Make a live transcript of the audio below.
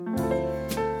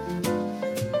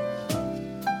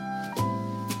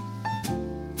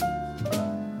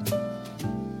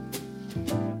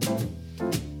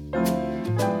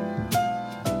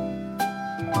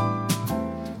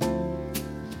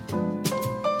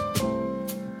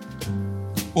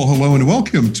Well, hello and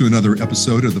welcome to another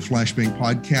episode of the Flashbang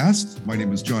Podcast. My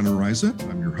name is John Ariza.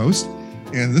 I'm your host.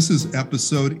 And this is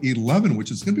episode 11,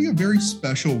 which is going to be a very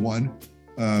special one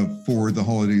for the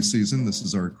holiday season. This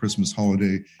is our Christmas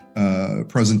holiday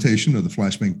presentation of the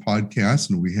Flashbang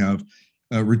Podcast. And we have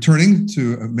returning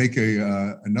to make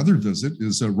another visit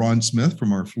is Ron Smith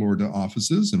from our Florida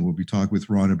offices. And we'll be talking with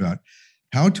Ron about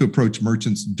how to approach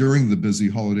merchants during the busy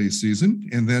holiday season.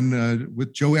 And then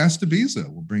with Joe Astaviza,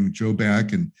 we'll bring Joe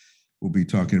back and we'll be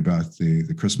talking about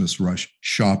the Christmas rush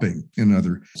shopping and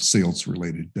other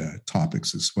sales-related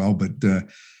topics as well. But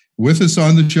with us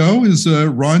on the show is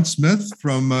Ron Smith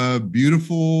from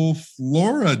beautiful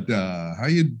Florida. How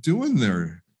you doing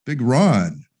there, Big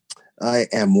Ron? I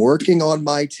am working on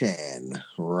my tan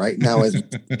right now.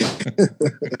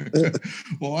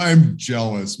 Well, I'm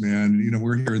jealous, man. You know,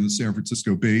 we're here in the San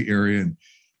Francisco Bay Area and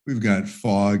we've got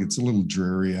fog. It's a little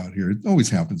dreary out here. It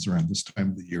always happens around this time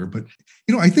of the year. But,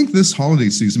 you know, I think this holiday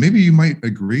season, maybe you might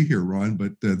agree here, Ron,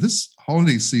 but this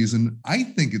holiday season, I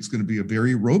think it's going to be a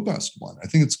very robust one. I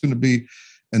think it's going to be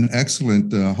an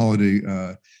excellent holiday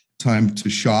time to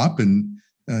shop. And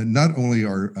not only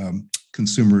are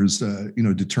consumers,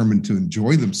 determined to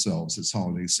enjoy themselves this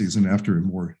holiday season after a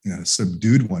more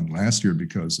subdued one last year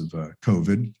because of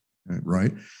COVID,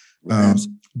 right?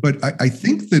 But I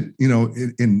think that, you know,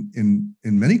 in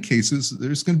many cases,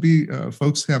 there's going to be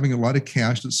folks having a lot of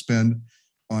cash to spend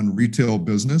on retail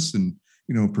business and,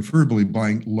 you know, preferably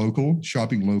buying local,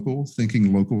 shopping local,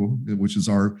 thinking local, which is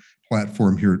our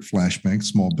platform here at Flashbang,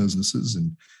 small businesses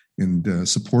and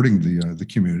supporting the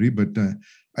community. But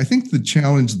I think the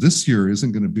challenge this year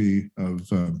isn't going to be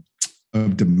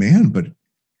of demand, but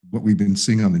what we've been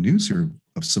seeing on the news here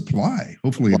of supply.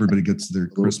 Hopefully, everybody gets their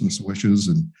Christmas wishes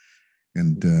and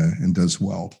does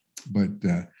well. But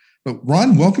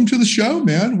Ron, welcome to the show,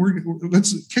 man.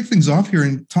 Let's kick things off here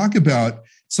and talk about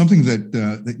something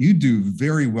that you do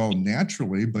very well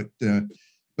naturally, but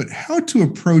how to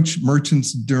approach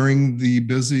merchants during the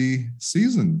busy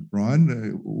season,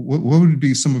 Ron? What would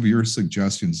be some of your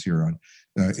suggestions here on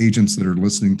agents that are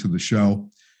listening to the show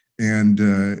and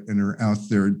are out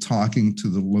there talking to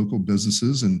the local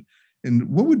businesses? And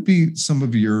what would be some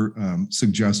of your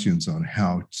suggestions on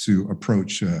how to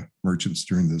approach merchants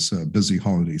during this busy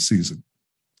holiday season?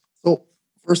 So,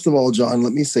 first of all, John,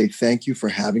 let me say thank you for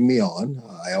having me on.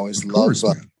 I always love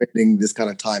spending this kind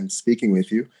of time speaking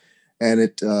with you. And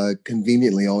it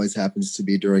conveniently always happens to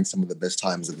be during some of the best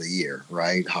times of the year,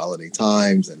 right? Holiday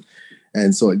times.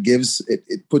 And so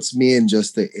it puts me in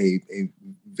just a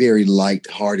very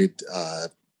lighthearted,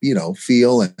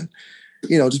 feel and,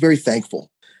 just very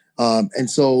thankful. And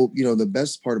so, the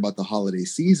best part about the holiday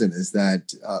season is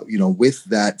that, with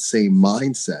that same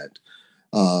mindset,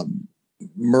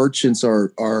 merchants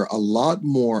are a lot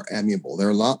more amiable. They're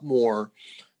a lot more,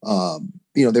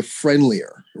 they're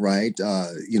friendlier, right?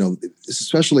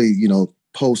 Especially,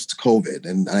 post-COVID.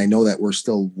 And I know that we're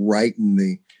still right in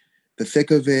the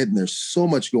thick of it. And there's so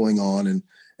much going on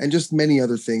and just many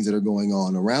other things that are going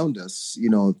on around us.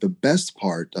 The best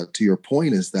part, to your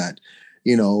point, is that,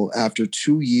 after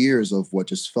 2 years of what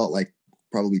just felt like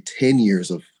probably 10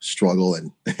 years of struggle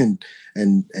and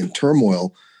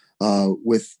turmoil,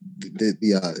 with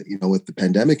with the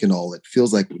pandemic and all, it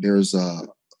feels like there's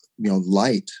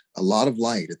light, a lot of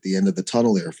light at the end of the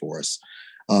tunnel there for us.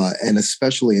 And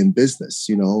especially in business,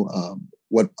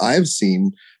 what I've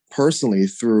seen personally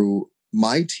through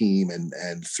my team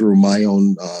and through my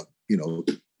own,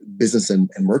 business and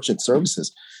merchant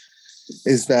services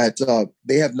is that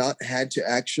they have not had to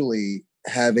actually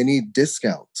have any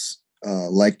discounts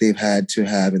like they've had to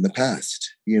have in the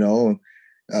past,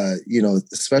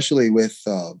 especially with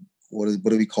what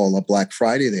do we call a Black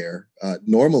Friday there?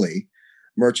 Normally,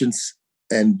 merchants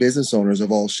and business owners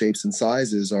of all shapes and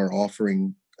sizes are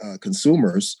offering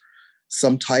consumers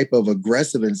some type of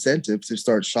aggressive incentive to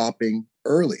start shopping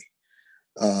early.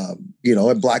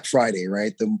 At Black Friday,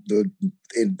 right?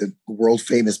 The world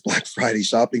famous Black Friday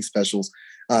shopping specials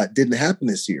didn't happen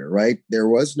this year, right? There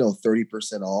was no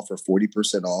 30% off or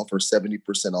 40% off or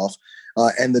 70% off.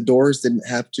 And the doors didn't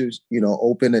have to,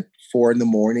 open at 4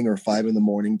 a.m. or 5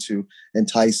 a.m. to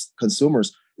entice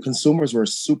consumers. Consumers were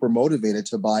super motivated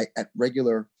to buy at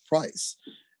regular price.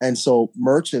 And so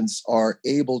merchants are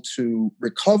able to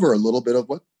recover a little bit of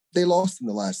what they lost in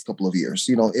the last couple of years,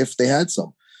 if they had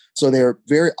some. So they're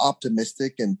very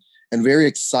optimistic and very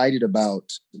excited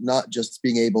about not just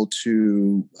being able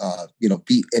to,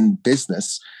 be in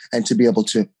business and to be able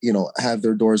to, have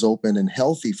their doors open and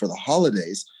healthy for the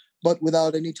holidays, but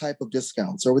without any type of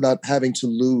discounts or without having to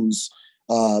lose,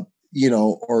 and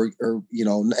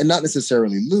not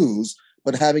necessarily lose,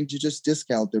 but having to just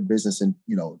discount their business and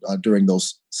during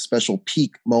those special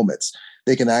peak moments,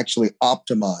 they can actually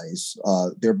optimize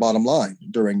their bottom line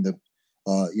during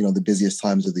the busiest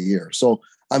times of the year. So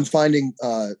I'm finding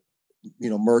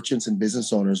merchants and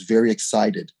business owners very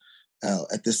excited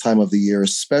at this time of the year,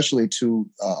 especially to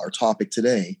our topic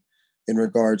today in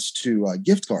regards to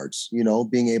gift cards,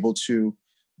 being able to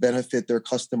benefit their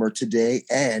customer today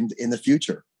and in the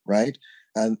future, right?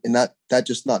 And that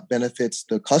just not benefits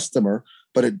the customer,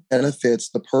 but it benefits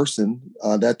the person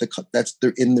that's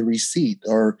in the receipt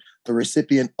or the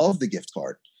recipient of the gift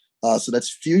card. So that's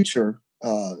future,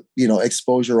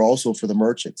 exposure also for the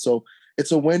merchant. So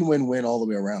it's a win-win-win all the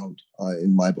way around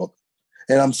in my book.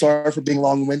 And I'm sorry for being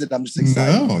long-winded. I'm just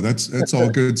excited. No, that's all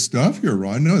good stuff here,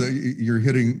 Ron. No, you're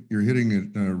hitting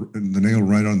it the nail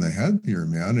right on the head here,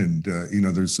 man.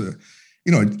 And there's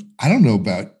I don't know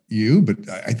about you, but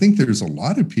I think there's a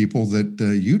lot of people that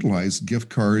utilize gift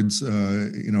cards,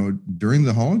 during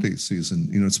the holiday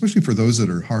season. Especially for those that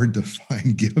are hard to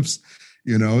find gifts.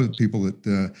 People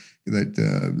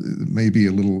that may be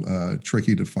a little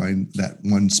tricky to find that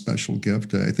one special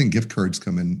gift. I think gift cards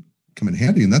come in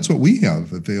handy, and that's what we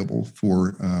have available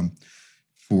for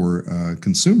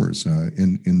consumers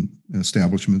in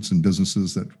establishments and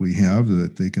businesses that we have,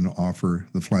 that they can offer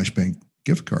the Flashbank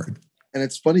gift card. And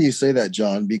it's funny you say that,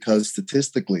 John, because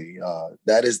statistically,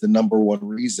 that is the number one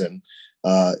reason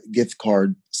gift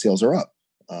card sales are up,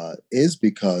 is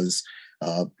because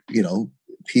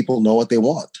people know what they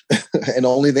want and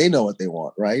only they know what they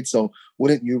want, right? So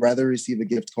wouldn't you rather receive a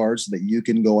gift card so that you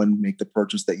can go and make the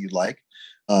purchase that you'd like,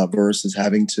 versus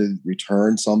having to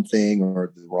return something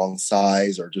or the wrong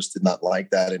size or just did not like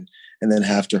that and then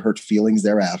have to hurt feelings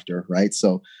thereafter, right?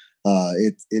 So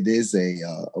it is a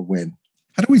win.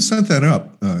 How do we set that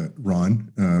up,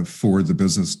 Ron, for the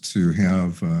business to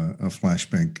have a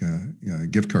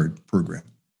Flashbank gift card program?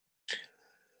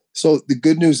 So the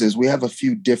good news is we have a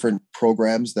few different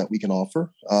programs that we can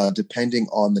offer, depending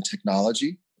on the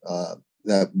technology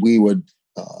that we would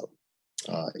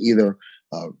either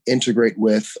integrate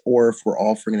with, or if we're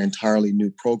offering an entirely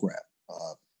new program.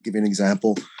 Give you an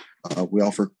example. We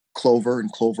offer Clover, and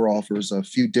Clover offers a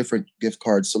few different gift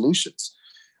card solutions.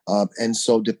 And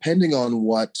so depending on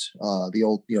what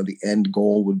the end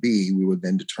goal would be, we would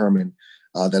then determine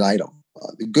that item.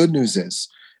 The good news is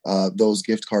those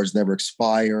gift cards never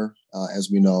expire, as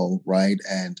we know, right?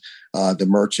 And the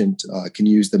merchant can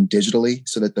use them digitally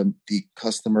so that the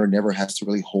customer never has to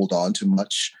really hold on to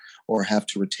much or have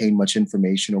to retain much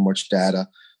information or much data.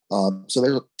 So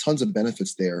there are tons of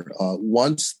benefits there.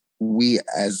 Once we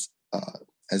as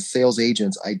sales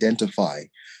agents identify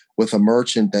with a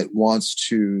merchant that wants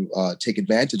to take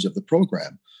advantage of the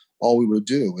program, all we would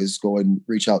do is go and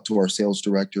reach out to our sales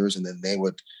directors, and then they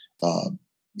would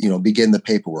begin the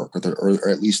paperwork or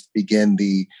at least begin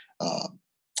the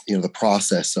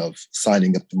process of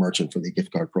signing up the merchant for the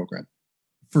gift card program.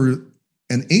 For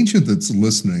an agent that's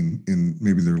listening, and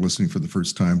maybe they're listening for the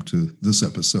first time to this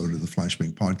episode of the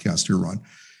Flashbank podcast here, Ron,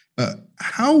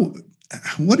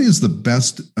 what is the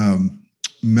best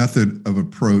method of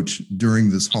approach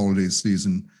during this holiday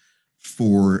season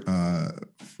for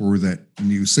that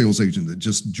new sales agent that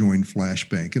just joined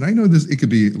Flashbank? And I know it could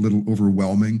be a little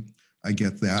overwhelming. I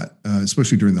get that,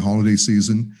 especially during the holiday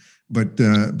season. But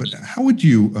what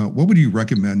would you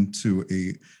recommend to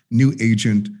a new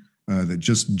agent that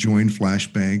just joined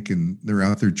Flashbank and they're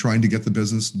out there trying to get the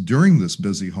business during this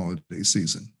busy holiday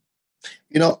season?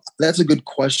 That's a good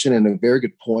question and a very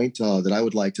good point that I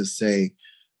would like to say.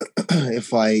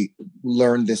 If I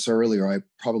learned this earlier, I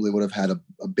probably would have had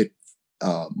a bit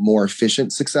more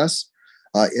efficient success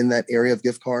in that area of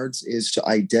gift cards, is to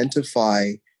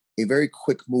identify a very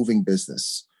quick moving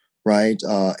business, right?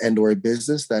 And or a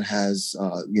business that has,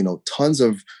 tons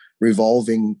of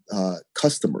revolving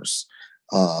customers,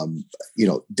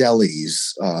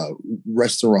 delis,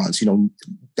 restaurants,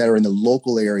 that are in the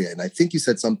local area. And I think you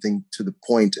said something to the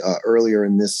point earlier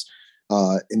in this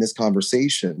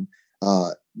conversation,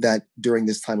 that during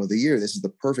this time of the year, this is the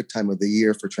perfect time of the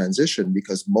year for transition,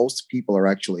 because most people are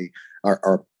actually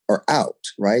are out,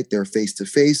 right? They're face to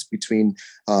face between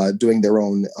doing their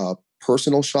own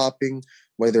personal shopping,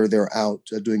 whether they're out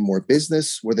doing more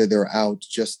business, whether they're out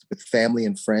just with family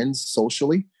and friends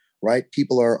socially, right?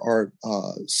 People are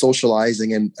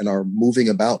socializing and are moving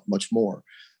about much more.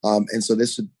 And so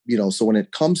so when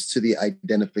it comes to the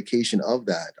identification of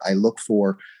that, I look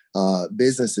for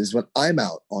businesses when I'm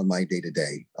out on my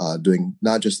day-to-day, doing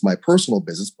not just my personal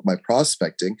business, but my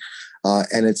prospecting.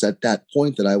 And it's at that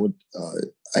point that I would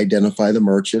identify the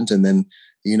merchant and then,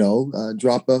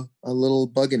 drop a little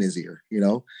bug in his ear,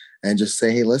 and just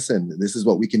say, hey, listen, this is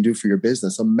what we can do for your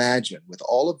business. Imagine with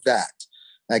all of that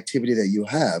activity that you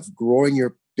have, growing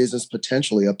your business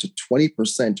potentially up to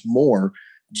 20% more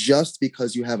just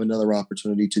because you have another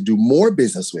opportunity to do more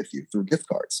business with you through gift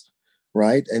cards,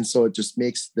 right? And so it just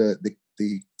makes the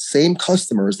same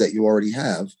customers that you already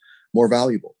have more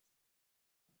valuable.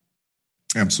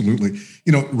 Absolutely.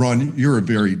 You know, Ron, you're a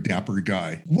very dapper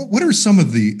guy. What are some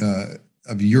of the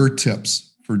of your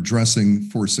tips for dressing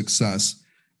for success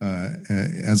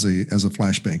as a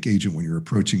flashbank agent when you're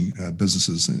approaching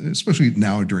businesses, especially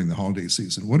now during the holiday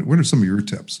season? What are some of your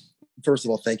tips? First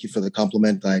of all, thank you for the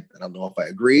compliment. I don't know if I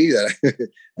agree. I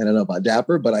don't know about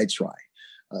dapper, but I try.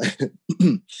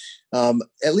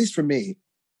 At least for me,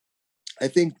 I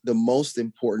think the most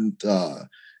important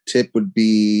tip would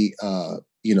be,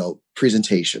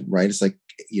 presentation, right? It's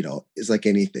like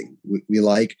anything. We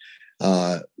like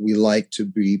to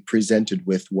be presented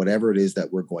with whatever it is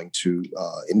that we're going to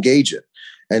engage in.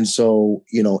 And so,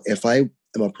 if I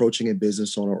am approaching a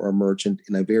business owner or a merchant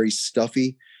in a very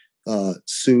stuffy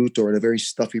suit or in a very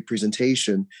stuffy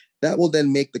presentation, that will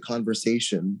then make the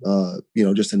conversation,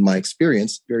 just in my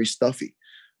experience, very stuffy,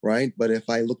 right? But if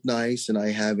I look nice and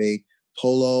I have a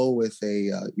polo with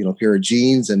a pair of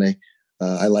jeans, and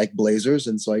I like blazers,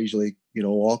 and so I usually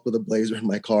walk with a blazer in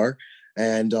my car.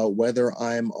 And whether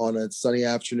I'm on a sunny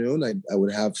afternoon, I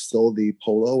would have still the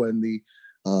polo and the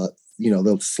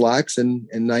slacks and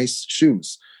nice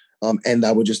shoes, and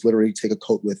I would just literally take a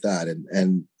coat with that,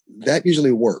 and that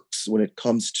usually works when it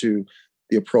comes to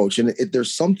the approach. And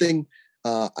there's something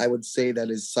I would say that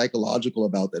is psychological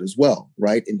about that as well,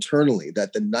 right? Internally,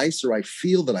 that the nicer I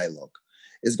feel that I look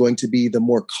is going to be the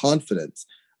more confident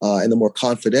and the more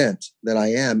confident that I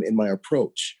am in my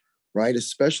approach, right?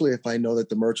 Especially if I know that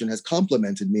the merchant has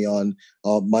complimented me on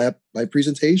my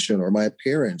presentation or my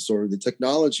appearance or the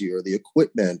technology or the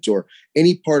equipment or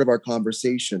any part of our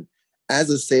conversation. As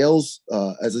a sales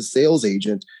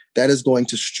agent, that is going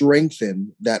to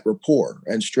strengthen that rapport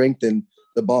and strengthen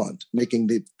the bond, making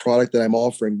the product that I'm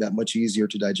offering that much easier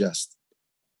to digest.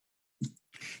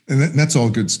 And that's all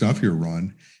good stuff here,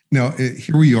 Ron. Now,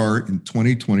 here we are in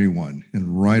 2021,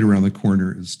 and right around the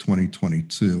corner is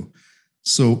 2022.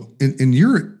 So, in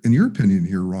your opinion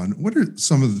here, Ron, what's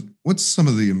some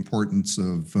of the importance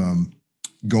of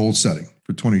goal setting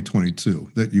for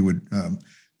 2022 that you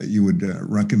would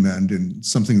recommend, and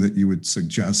something that you would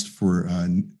suggest for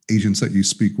agents that you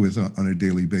speak with on a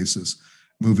daily basis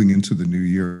moving into the new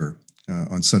year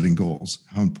on setting goals?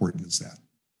 How important is that?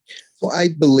 Well, I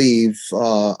believe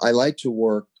I like to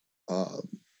work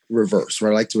reverse,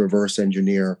 right? I like to reverse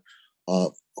engineer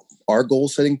our goal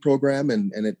setting program,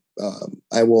 and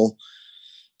I will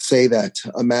say that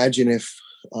imagine if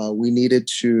we needed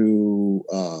to,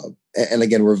 and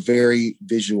again, we're very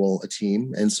visual a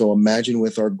team. And so imagine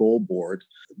with our goal board,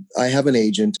 I have an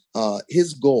agent,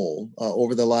 his goal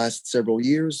over the last several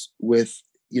years with,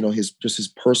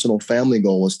 his personal family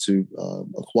goal was to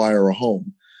acquire a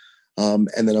home.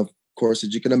 And then of course,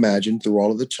 as you can imagine, through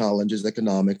all of the challenges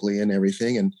economically and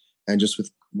everything, and just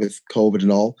with COVID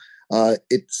and all,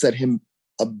 it set him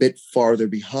a bit farther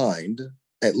behind,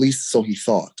 at least so he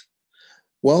thought.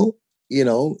 Well, he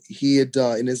had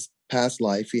in his past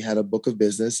life, he had a book of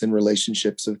business and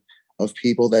relationships of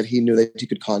people that he knew that he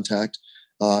could contact.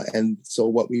 And so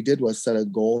what we did was set a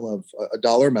goal of a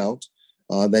dollar amount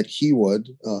that he would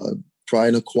try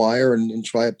and acquire and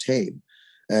try obtain.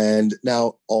 And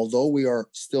now, although we are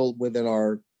still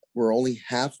we're only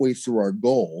halfway through our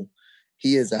goal,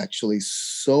 he is actually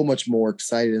so much more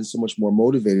excited and so much more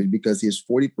motivated because he is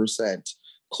 40%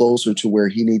 closer to where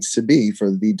he needs to be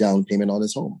for the down payment on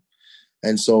his home.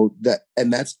 And so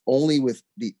that's only with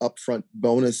the upfront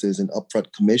bonuses and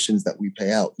upfront commissions that we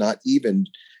pay out, not even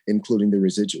including the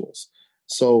residuals.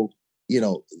 So,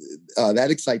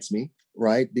 that excites me,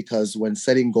 right? Because when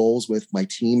setting goals with my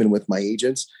team and with my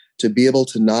agents, to be able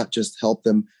to not just help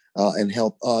them and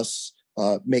help us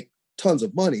make tons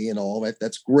of money and all that,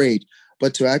 that's great,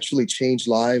 but to actually change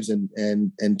lives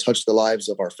and touch the lives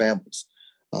of our families.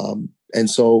 And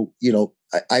so,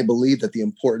 I believe that the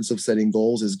importance of setting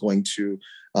goals is going to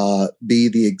be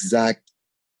the exact,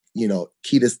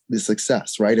 key to the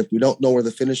success, right? If we don't know where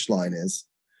the finish line is,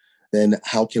 then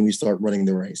how can we start running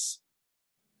the race?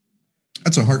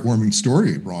 That's a heartwarming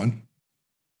story, Ron,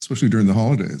 especially during the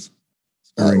holidays.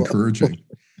 It's very encouraging,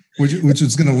 which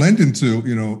is going to lend into,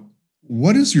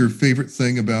 what is your favorite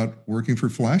thing about working for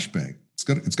Flashbank?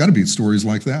 It's got to be stories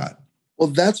like that. Well,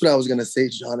 that's what I was going to say,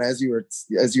 John, as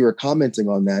you were commenting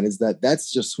on that, is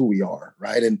that's just who we are,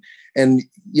 right? And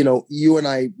you and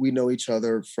I, we know each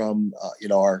other from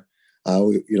our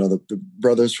The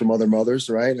brothers from other mothers,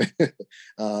 right?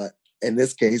 In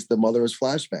this case, the mother is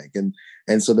Flashbank,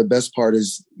 and so the best part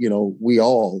is, we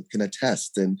all can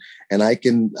attest, and I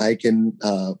can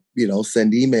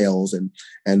send emails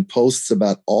and posts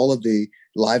about all of the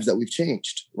lives that we've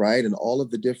changed, right, and all of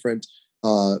the different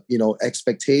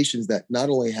expectations that not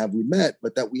only have we met,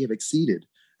 but that we have exceeded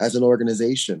as an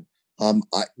organization.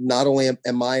 Not only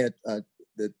am I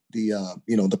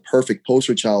the perfect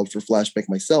poster child for Flashbank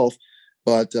myself,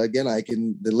 but again,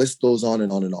 the list goes on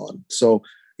and on and on. So,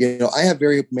 I have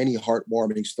very many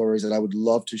heartwarming stories that I would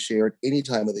love to share at any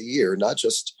time of the year, not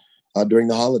just during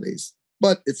the holidays,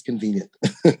 but it's convenient.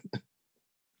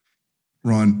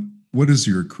 Ron, what is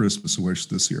your Christmas wish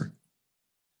this year?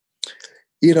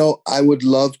 I would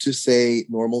love to say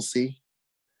normalcy.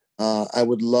 I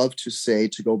would love to say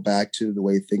to go back to the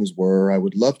way things were. I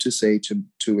would love to say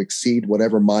to exceed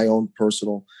whatever my own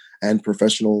personal and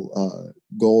professional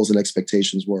goals and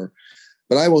expectations were.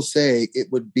 But I will say it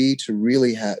would be to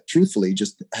really truthfully,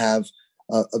 just have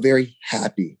a very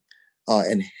happy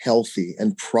and healthy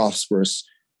and prosperous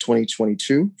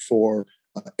 2022 for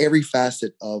every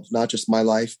facet of not just my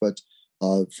life, but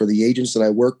for the agents that I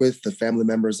work with, the family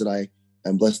members that I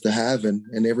am blessed to have,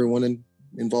 and everyone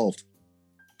involved.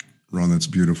 Ron, that's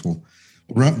beautiful.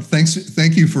 Ron,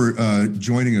 thank you for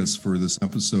joining us for this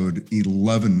episode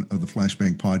 11 of the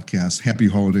Flashbank Podcast. Happy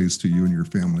holidays to you and your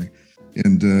family.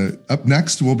 And up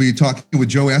next, we'll be talking with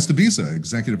Joe Astabiza,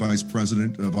 Executive Vice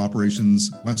President of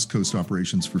Operations, West Coast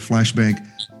Operations for Flashbank.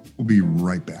 We'll be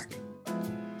right back.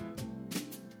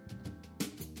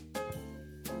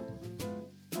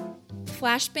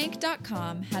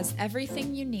 Flashbank.com has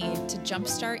everything you need to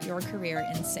jumpstart your career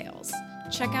in sales.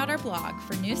 Check out our blog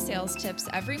for new sales tips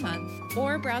every month,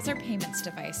 or browse our payments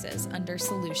devices under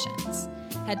Solutions.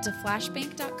 Head to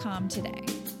flashbank.com today.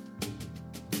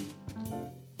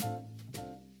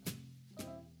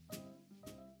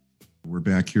 We're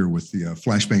back here with the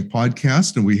Flashbank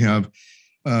Podcast, and we have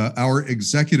our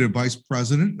Executive Vice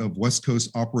President of West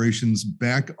Coast Operations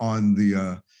back on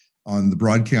the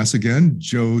broadcast again,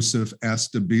 Joseph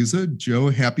Astabiza. Joe,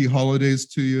 happy holidays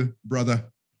to you, brother.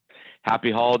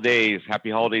 Happy holidays,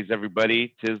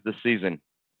 everybody. 'Tis the season.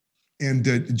 And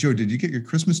Joe, did you get your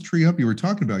Christmas tree up? You were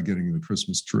talking about getting the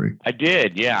Christmas tree. I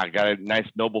did, yeah. I got a nice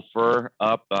noble fir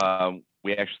up.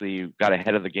 We actually got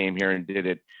ahead of the game here and did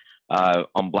it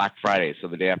on Black Friday, so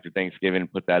the day after Thanksgiving,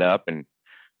 put that up, and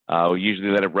we usually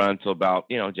let it run until about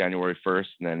January 1st,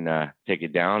 and then take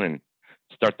it down and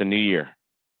start the new year.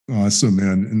 Awesome,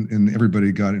 man. And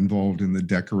everybody got involved in the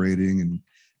decorating and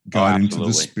got into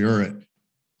the spirit.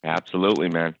 Absolutely,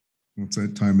 man. It's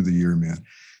that time of the year, man.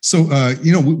 So,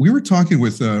 we were talking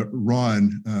with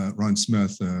Ron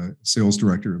Smith, sales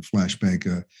director of Flashbank,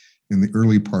 in the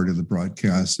early part of the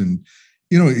broadcast. And,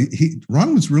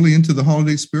 Ron was really into the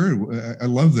holiday spirit. I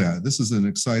love that. This is an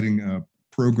exciting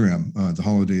program, the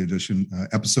holiday edition,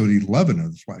 episode 11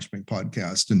 of the Flashbank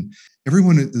Podcast. And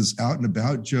everyone is out and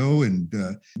about, Joe, and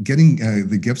getting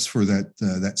the gifts for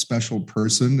that special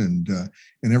person.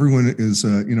 And everyone is,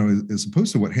 as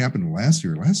opposed to what happened last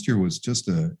year. Last year was just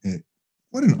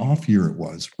what an off year it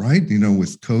was, right?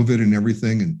 With COVID and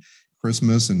everything, and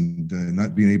Christmas, and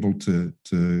not being able to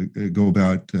go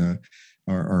about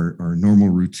our normal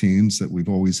routines that we've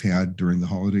always had during the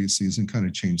holiday season. Kind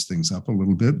of changed things up a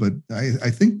little bit. But I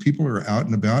think people are out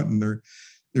and about, and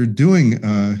they're doing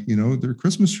their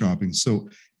Christmas shopping. So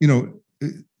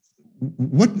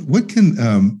what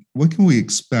can we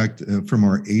expect from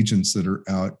our agents that are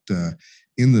out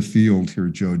in the field here,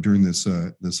 Joe, during this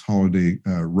holiday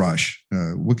rush?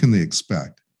 What can they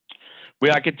expect?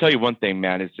 Well, I can tell you one thing,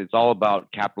 man. It's all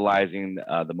about capitalizing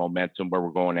the momentum where we're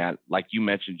going at. Like you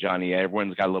mentioned, Johnny,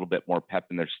 everyone's got a little bit more pep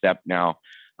in their step now.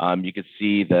 You can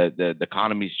see the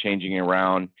economy's changing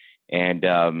around, and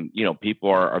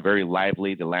people are very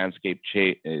lively. The landscape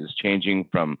is changing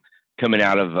from coming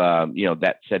out of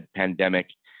that said pandemic,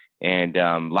 and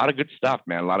a lot of good stuff,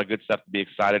 man. A lot of good stuff to be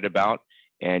excited about,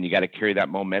 and you got to carry that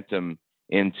momentum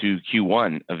into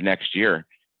Q1 of next year.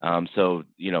 So,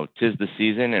 'tis the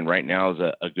season, and right now is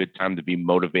a good time to be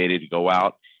motivated to go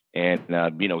out and,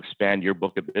 expand your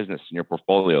book of business and your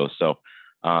portfolio. So,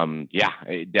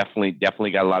 it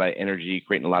definitely got a lot of energy,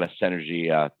 creating a lot of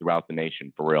synergy throughout the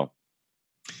nation, for real.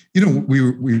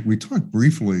 We talked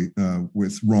briefly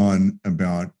with Ron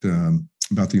about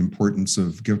the importance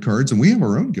of gift cards, and we have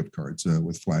our own gift cards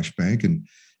with Flashbank. And,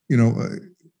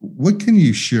 what can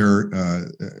you share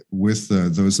with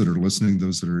those that are listening,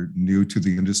 those that are new to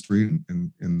the industry,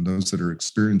 and those that are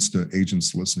experienced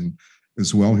agents listening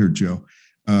as well here, Joe?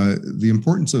 The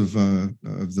importance of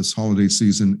this holiday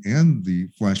season and the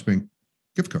Flashbank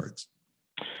gift cards.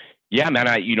 Yeah, man.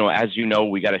 As you know,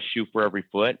 we got a shoe for every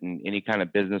foot, and any kind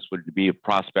of business would be a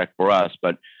prospect for us.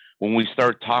 But when we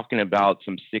start talking about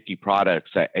some sticky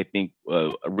products, I think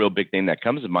a real big thing that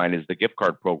comes to mind is the gift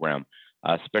card program,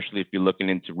 especially if you're looking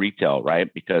into retail,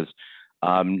 right? Because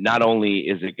not only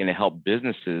is it going to help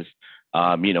businesses,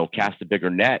 cast a bigger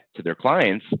net to their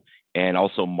clients and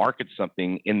also market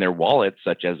something in their wallet,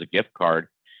 such as a gift card,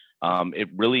 it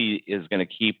really is going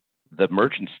to keep the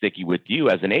merchant sticky with you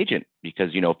as an agent, because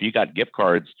if you got gift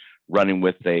cards running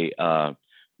with a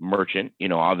merchant,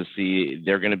 obviously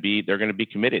they're going to be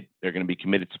committed. They're going to be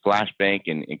committed to Flashbank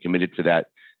and committed to that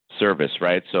service,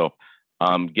 right? So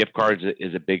gift cards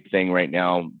is a big thing right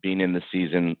now, being in the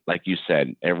season. Like you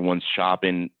said, everyone's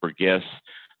shopping for gifts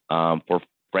for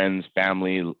friends,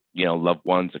 family, loved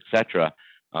ones, etc.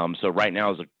 So right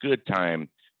now is a good time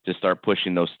to start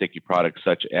pushing those sticky products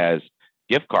such as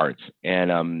gift cards.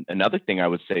 And another thing I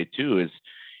would say too is,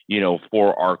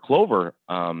 for our Clover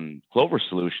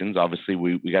solutions, obviously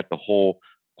we got the whole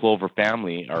Clover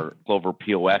family, our Clover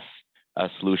POS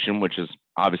solution, which is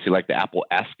obviously like the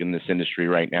Apple-esque in this industry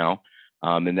right now.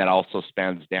 And that also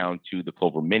spans down to the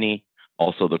Clover Mini,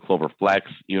 also the Clover Flex,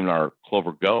 even our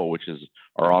Clover Go, which is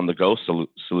our on-the-go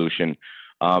solution.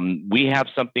 We have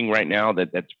something right now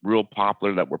that's real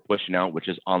popular that we're pushing out, which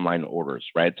is online orders,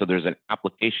 right? So there's an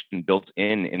application built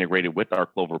in, integrated with our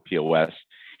Clover POS.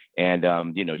 And,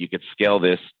 you could scale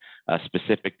this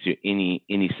specific to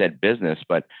any said business,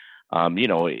 but,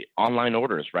 online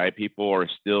orders, right? People are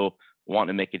still wanting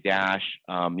to make a dash,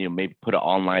 maybe put an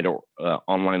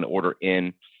online order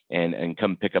in and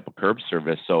come pick up a curb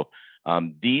service. So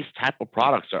these type of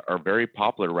products are very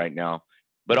popular right now.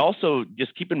 But also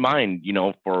just keep in mind,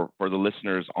 for the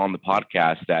listeners on the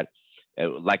podcast that,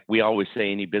 like we always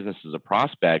say, any business is a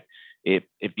prospect. If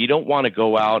you don't want to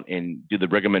go out and do the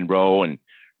rigmarole and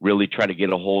really try to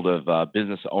get a hold of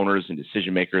business owners and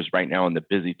decision makers right now in the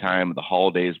busy time of the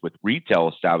holidays with retail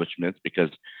establishments,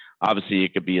 because obviously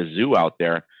it could be a zoo out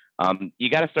there, you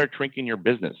got to start shrinking your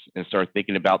business and start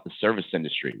thinking about the service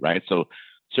industry, right? So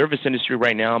service industry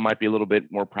right now might be a little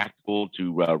bit more practical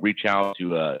to reach out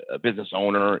to a business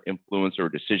owner, influencer, or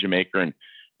decision maker. And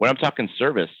when I'm talking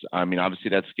service, I mean,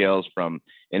 obviously that scales from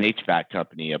an HVAC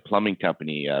company, a plumbing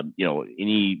company,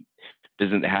 any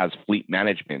business that has fleet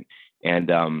management.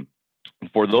 And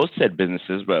for those said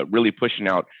businesses, but really pushing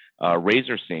out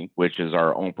RazorSync, which is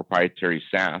our own proprietary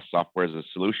SaaS software as a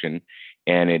solution,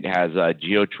 and it has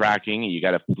geo tracking. You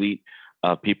got a fleet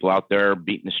people out there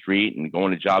beating the street and going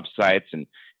to job sites, and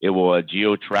it will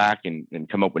geo track and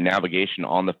come up with navigation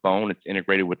on the phone. It's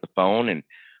integrated with the phone,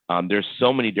 and there's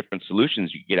so many different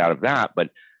solutions you can get out of that.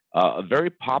 But a very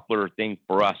popular thing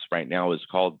for us right now is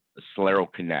called Celero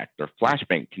Connect or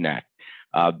Flashbank Connect.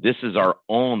 This is our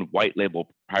own white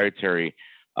label proprietary.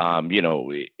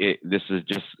 This is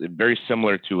just very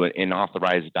similar to an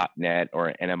inauthorized.net or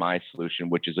an NMI solution,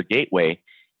 which is a gateway.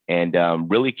 And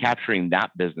really capturing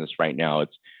that business right now.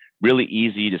 It's really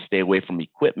easy to stay away from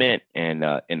equipment and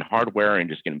hardware and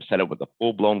just get them set up with a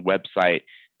full-blown website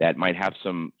that might have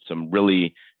some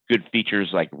really good features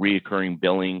like reoccurring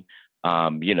billing.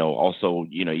 Also,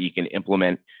 you can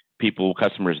implement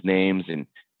customers' names, and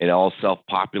it all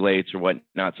self-populates or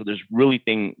whatnot. So there's really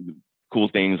cool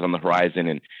things on the horizon.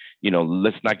 And,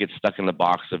 let's not get stuck in the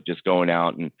box of just going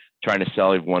out and trying to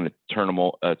sell everyone a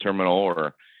terminal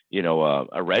or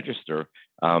a register.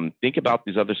 Think about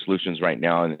these other solutions right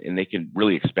now, and they can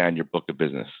really expand your book of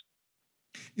business.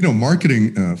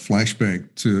 Marketing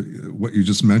Flashbank to what you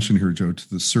just mentioned here, Joe, to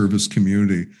the service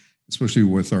community, especially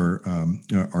with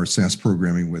our SaaS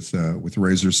programming with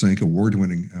RazorSync,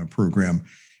 award-winning program,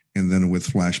 and then with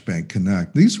Flashbank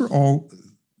Connect. These are all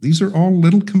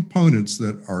little components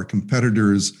that our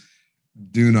competitors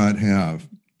do not have.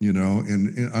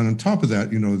 And on top of that,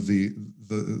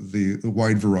 the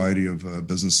wide variety of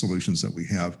business solutions that we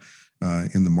have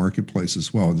in the marketplace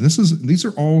as well. These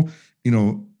are all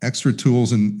extra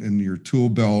tools in your tool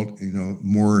belt.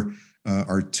 More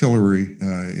artillery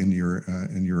in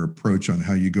your approach on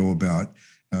how you go about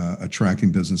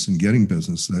attracting business and getting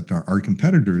business that our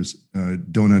competitors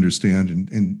don't understand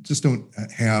and just don't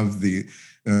have the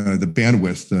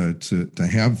bandwidth to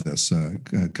have this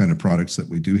kind of products that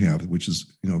we do have, which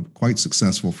is quite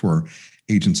successful for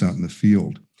agents out in the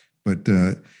field. But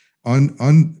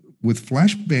with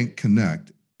Flashbank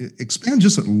Connect, expand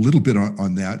just a little bit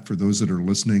on that for those that are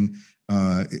listening.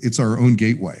 It's our own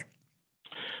gateway.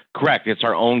 Correct. It's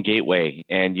our own gateway.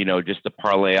 And, just to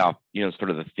parlay off, sort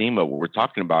of the theme of what we're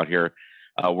talking about here,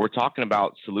 we're talking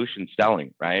about solution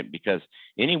selling, right? Because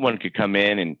anyone could come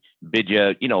in and bid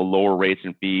you, lower rates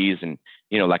and fees. And,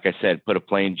 like I said, put a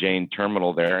plain Jane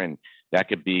terminal there and that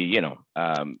could be,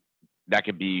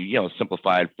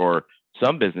 simplified for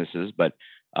some businesses, but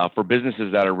for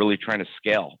businesses that are really trying to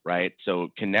scale, right? So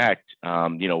Connect,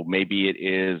 maybe it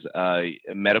is a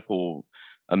medical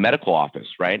office,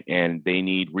 right? And they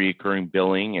need recurring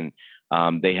billing,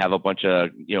 and they have a bunch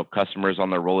of customers on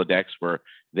their Rolodex where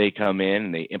they come in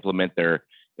and they implement their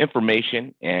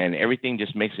information, and everything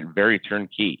just makes it very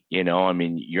turnkey.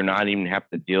 You're not even have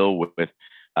to deal with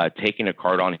taking a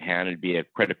card on hand. It'd be a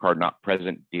credit card not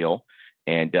present deal,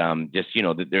 and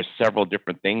there's several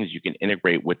different things you can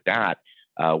integrate with that.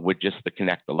 With just the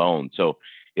Connect alone. So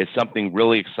it's something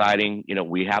really exciting.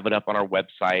 We have it up on our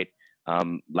website.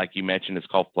 Like you mentioned, it's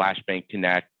called Flashbank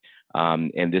Connect.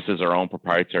 And this is our own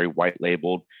proprietary white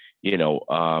labeled,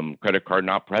 credit card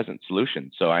not present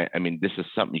solution. So this is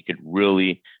something you could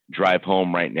really drive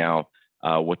home right now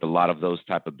with a lot of those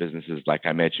type of businesses, like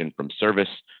I mentioned, from service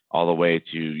all the way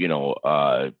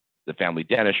to, the family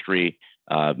dentistry,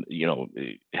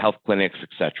 health clinics, et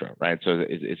cetera, right? So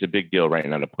it's a big deal right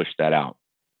now to push that out.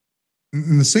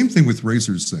 And the same thing with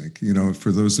RazorSync.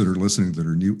 For those that are listening that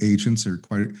are new agents or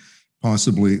quite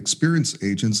possibly experienced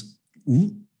agents,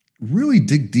 really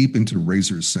dig deep into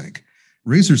RazorSync.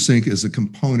 RazorSync is a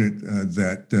component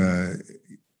that,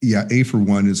 A, for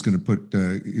one, is going to put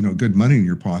good money in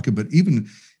your pocket, but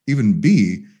even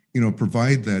B,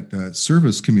 provide that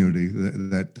service community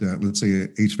that let's say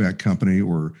an HVAC company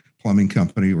or plumbing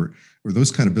company or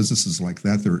those kind of businesses like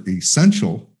that. They're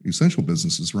essential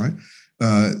businesses, right?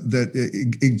 That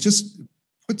it just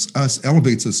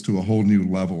elevates us to a whole new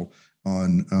level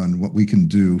on what we can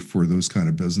do for those kind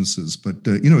of businesses. But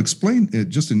explain it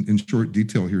just in short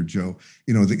detail here, Joe.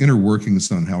 The inner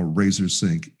workings on how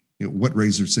RazorSync, what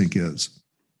RazorSync is.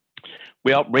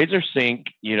 Well, RazorSync,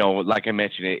 like I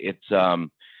mentioned, it's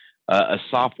a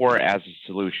software as a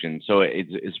solution. So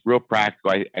it's real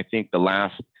practical. I think the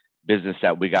last business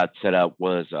that we got set up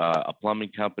was a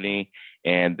plumbing company,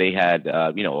 and they had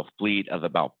a fleet of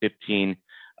about 15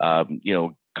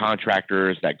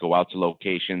 contractors that go out to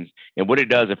locations. And what it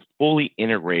does, it fully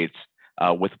integrates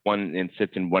with one and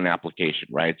sits in one application,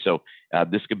 right? So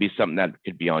this could be something that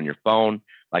could be on your phone.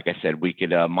 Like I said, we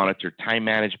could monitor time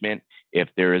management. If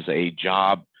there is a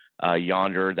job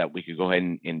yonder that we could go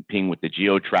ahead and ping with the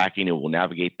geo tracking, it will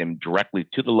navigate them directly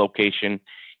to the location.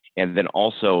 And then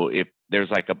also, if there's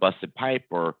like a busted pipe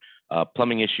or a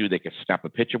plumbing issue, they can snap a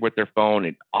picture with their phone.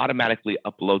 It automatically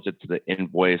uploads it to the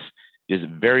invoice. It's a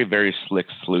very, very slick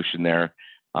solution there.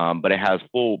 But it has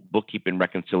full bookkeeping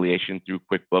reconciliation through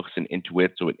QuickBooks and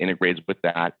Intuit, so it integrates with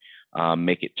that,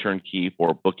 make it turnkey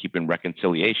for bookkeeping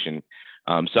reconciliation.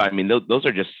 Those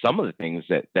are just some of the things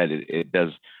that it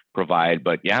does provide.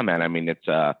 But yeah, man, it's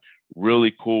a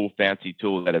really cool, fancy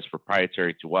tool that is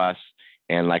proprietary to us.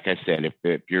 And like I said,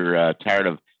 if you're tired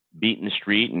of beating the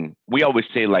street, and we always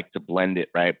say like to blend it,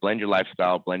 right? Blend your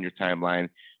lifestyle, blend your timeline.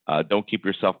 Don't keep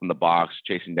yourself in the box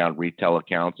chasing down retail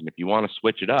accounts. And if you want to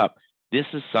switch it up, this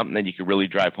is something that you can really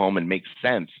drive home and make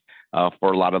sense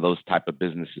for a lot of those type of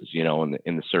businesses,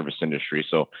 in the service industry.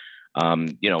 So,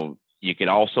 you can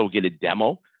also get a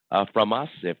demo from us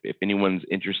if anyone's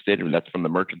interested, and that's from the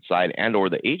merchant side and or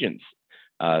the agent's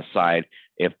side.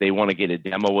 If they want to get a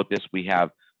demo with this, we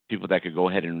have people that could go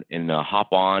ahead and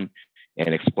hop on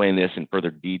and explain this in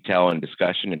further detail and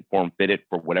discussion and form fit it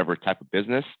for whatever type of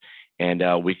business. And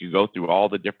we could go through all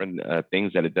the different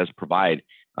things that it does provide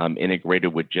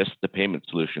integrated with just the payment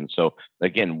solution. So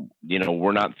again,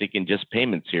 we're not thinking just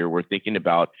payments here. We're thinking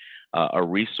about a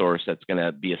resource that's going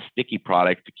to be a sticky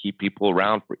product to keep people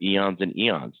around for eons and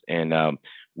eons. And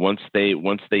once they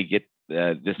get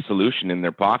this solution in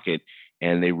their pocket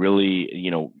and they really,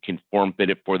 can form fit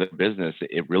it for the business,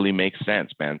 it really makes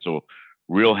sense, man. So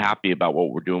real happy about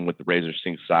what we're doing with the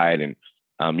RazorSync side. And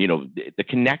the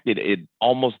Connected, it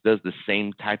almost does the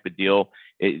same type of deal.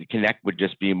 Connect would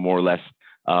just be more or less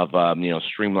of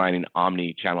streamlining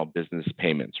omni-channel business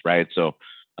payments, right? So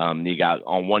you got,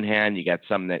 on one hand, you got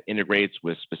something that integrates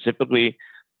with specifically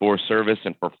for service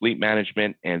and for fleet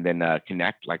management, and then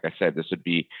Connect, like I said, this would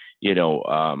be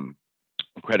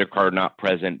credit card not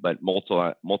present, but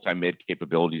multi-mid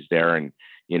capabilities there, and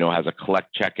has a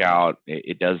collect checkout.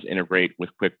 It does integrate with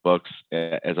QuickBooks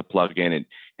as a plugin. It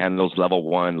handles level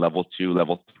 1, level 2,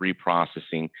 level 3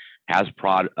 processing, has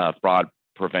fraud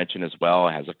prevention as well.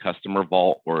 It has a customer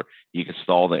vault where you can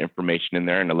store the information in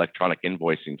there, and electronic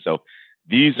invoicing. So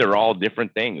these are all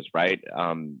different things, right?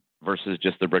 Versus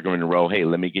just the rigor in a row. Hey,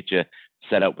 let me get you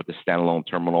set up with the standalone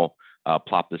terminal.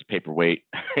 Plop this paperweight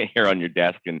here on your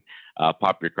desk and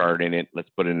pop your card in it. Let's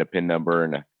put in a PIN number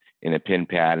and in a PIN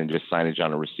pad and just signage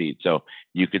on a receipt. So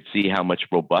you could see how much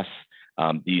robust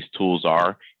these tools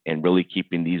are. and really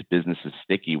keeping these businesses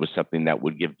sticky was something that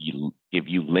would give you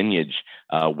lineage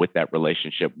with that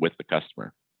relationship with the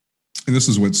customer. And this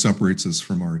is what separates us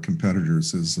from our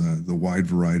competitors, is the wide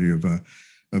variety of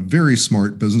very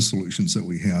smart business solutions that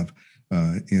we have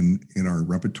in our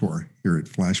repertoire here at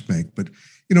Flashbank. But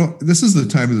this is the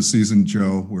time of the season,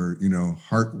 Joe, where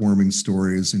heartwarming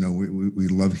stories. We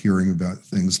love hearing about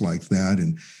things like that,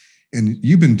 and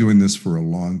you've been doing this for a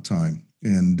long time.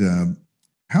 And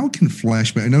how can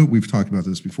Flashbank? I know we've talked about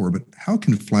this before, but how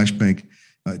can Flashbank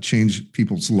change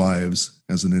people's lives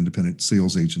as an independent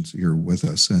sales agent here with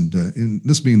us? And in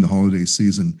this being the holiday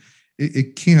season,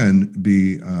 it can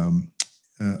be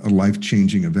a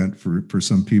life-changing event for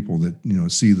some people that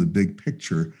see the big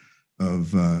picture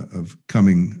of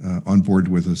coming on board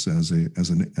with us as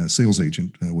a sales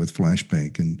agent with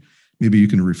Flashbank. And maybe you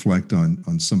can reflect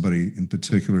on somebody in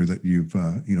particular that you've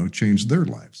changed their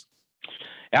lives.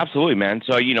 Absolutely, man.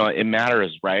 So, it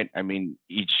matters, right? I mean,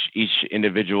 each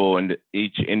individual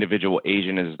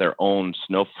agent is their own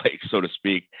snowflake, so to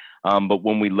speak. But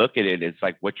when we look at it, it's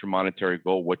like, what's your monetary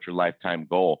goal? What's your lifetime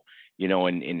goal?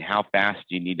 And how fast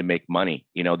do you need to make money?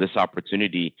 This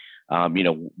opportunity,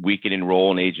 we could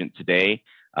enroll an agent today.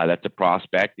 That's a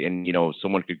prospect. And,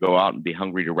 someone could go out and be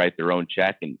hungry to write their own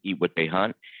check and eat what they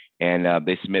hunt. And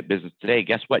they submit business today.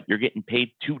 Guess what? You're getting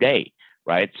paid today,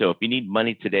 right? So if you need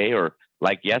money today, or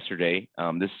like yesterday,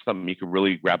 this is something you could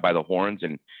really grab by the horns,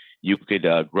 and you could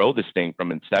grow this thing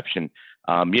from inception.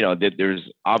 There's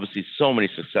obviously so many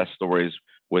success stories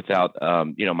without,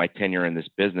 my tenure in this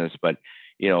business. But,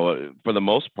 for the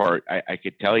most part, I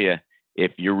could tell you,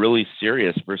 if you're really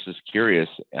serious versus curious,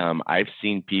 I've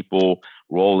seen people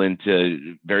roll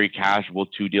into very casual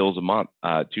 2 deals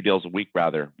a week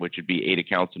rather, which would be 8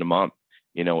 accounts in a month,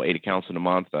 8 accounts in a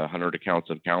month, 100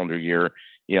 accounts in a calendar year.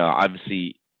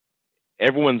 Obviously,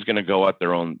 everyone's going to go at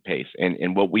their own pace.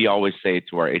 And what we always say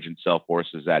to our agent sales force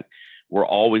is that we're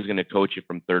always going to coach you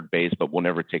from third base, but we'll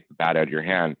never take the bat out of your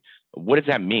hand. What does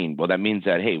that mean? Well, that means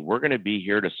that, hey, we're going to be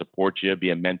here to support you, be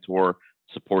a mentor,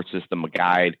 support system, a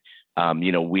guide.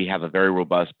 We have a very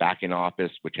robust back-end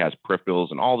office, which has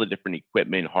peripherals and all the different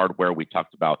equipment, hardware. We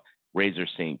talked about Razor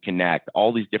Sync, Connect,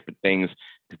 all these different things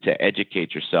to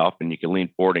educate yourself, and you can lean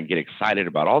forward and get excited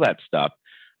about all that stuff.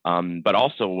 But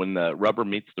also, when the rubber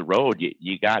meets the road,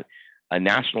 you got a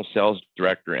national sales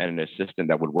director and an assistant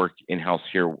that would work in-house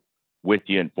here with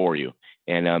you and for you.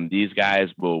 And these guys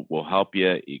will help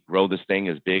you grow this thing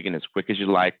as big and as quick as you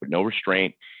like, with no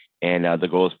restraint. And they'll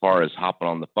go as far as hopping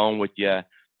on the phone with you,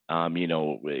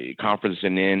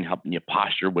 conferencing in, helping you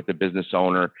posture with the business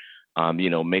owner,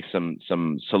 make some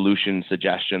solution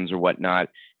suggestions or whatnot,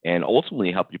 and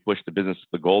ultimately help you push the business to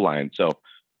the goal line. So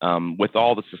with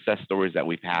all the success stories that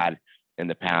we've had in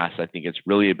the past, I think it's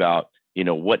really about,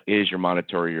 what is your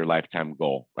monetary, your lifetime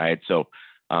goal, right? So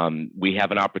we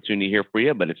have an opportunity here for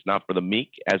you, but it's not for the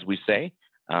meek, as we say.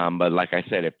 But like I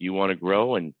said, if you want to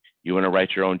grow and you want to write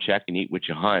your own check and eat what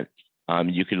you hunt,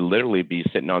 you can literally be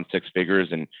sitting on 6 figures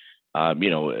in,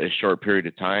 a short period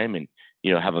of time, and,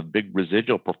 have a big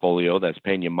residual portfolio that's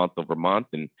paying you month over month.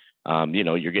 And,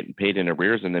 you're getting paid in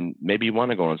arrears, and then maybe you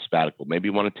want to go on sabbatical. Maybe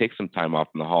you want to take some time off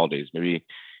in the holidays. Maybe,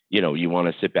 you want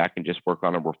to sit back and just work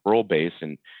on a referral base,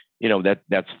 and,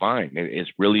 that's fine.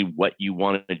 It's really what you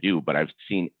want to do. But I've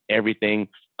seen everything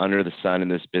under the sun in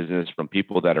this business, from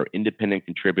people that are independent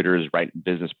contributors, writing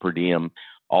business per diem,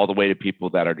 all the way to people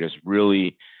that are just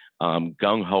really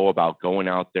gung-ho about going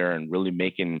out there and really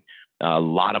making a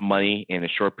lot of money in a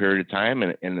short period of time.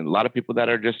 And a lot of people that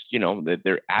are just,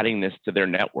 they're adding this to their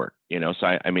network, So,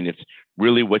 I mean, it's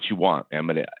really what you want. I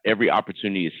mean, every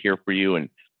opportunity is here for you. And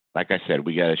like I said,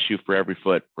 we got to shoot for every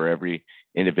foot for every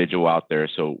individual out there.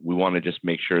 So we want to just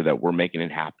make sure that we're making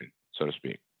it happen, so to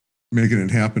speak. Making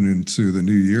it happen into the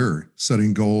new year,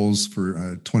 setting goals for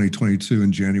 2022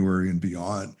 in January and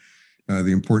beyond.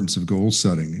 The importance of goal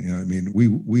setting. I mean,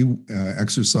 we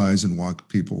exercise and walk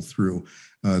people through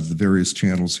the various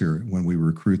channels here when we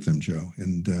recruit them, Joe.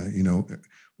 And,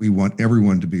 we want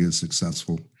everyone to be as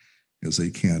successful as they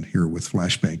can here with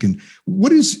Flashbank. And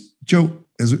what is, Joe,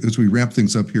 as we wrap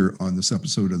things up here on this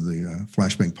episode of the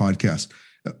Flashbank podcast,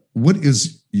 what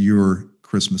is your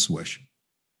Christmas wish?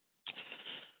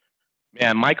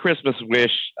 Man, my Christmas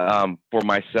wish for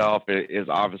myself is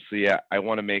obviously, I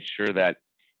want to make sure that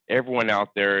everyone out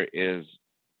there is,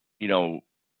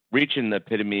 reaching the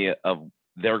epitome of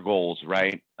their goals,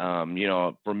 right?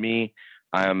 For me,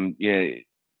 I'm an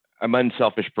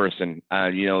unselfish person.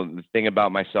 The thing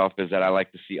about myself is that I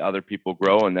like to see other people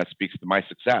grow, and that speaks to my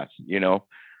success,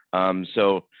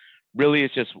 So really,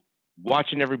 it's just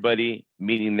watching everybody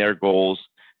meeting their goals,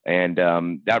 and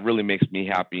that really makes me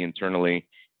happy internally.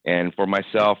 And for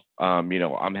myself,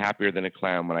 I'm happier than a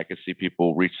clam when I can see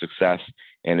people reach success,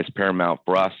 and it's paramount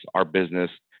for us, our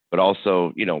business, but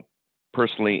also,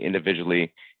 personally,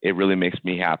 individually, it really makes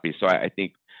me happy. So I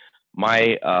think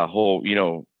my whole,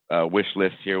 wish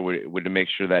list here would to make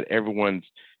sure that everyone's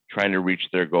trying to reach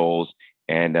their goals,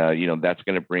 and that's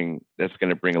going to bring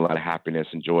a lot of happiness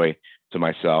and joy to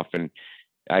myself. And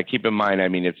I keep in mind, I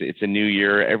mean, it's a new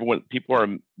year. People are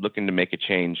looking to make a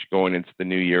change going into the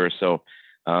new year. So,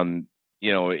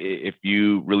 if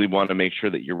you really want to make sure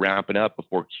that you're ramping up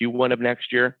before Q1 of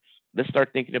next year, let's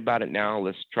start thinking about it now.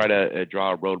 Let's try to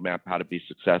draw a roadmap how to be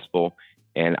successful.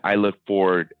 And I look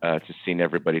forward to seeing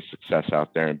everybody's success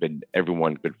out there and bid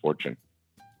everyone good fortune.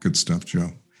 Good stuff,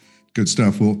 Joe. Good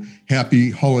stuff. Well,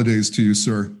 happy holidays to you,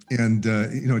 sir. And,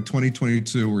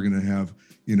 2022, we're going to have,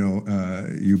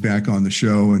 you back on the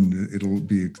show, and it'll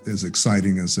be as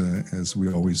exciting as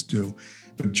we always do.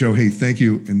 But Joe, hey, thank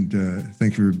you. And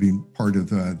thank you for being part of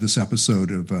this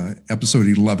episode of episode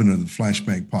 11 of the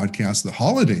Flashbang Podcast, the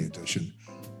holiday edition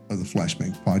of the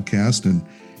Flashbang Podcast. And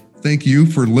thank you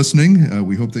for listening.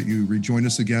 We hope that you rejoin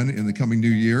us again in the coming new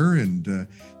year. And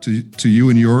to you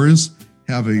and yours,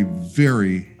 have a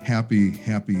very happy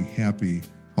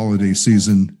holiday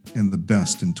season and the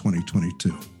best in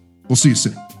 2022. We'll see you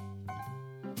soon.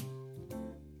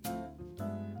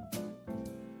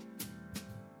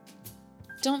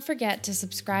 Don't forget to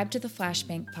subscribe to the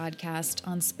Flashbang Podcast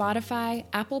on Spotify,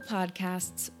 Apple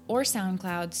Podcasts, or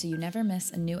SoundCloud so you never miss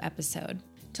a new episode.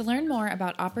 To learn more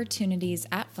about opportunities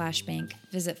at Flashbank,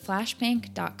 visit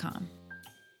flashbank.com.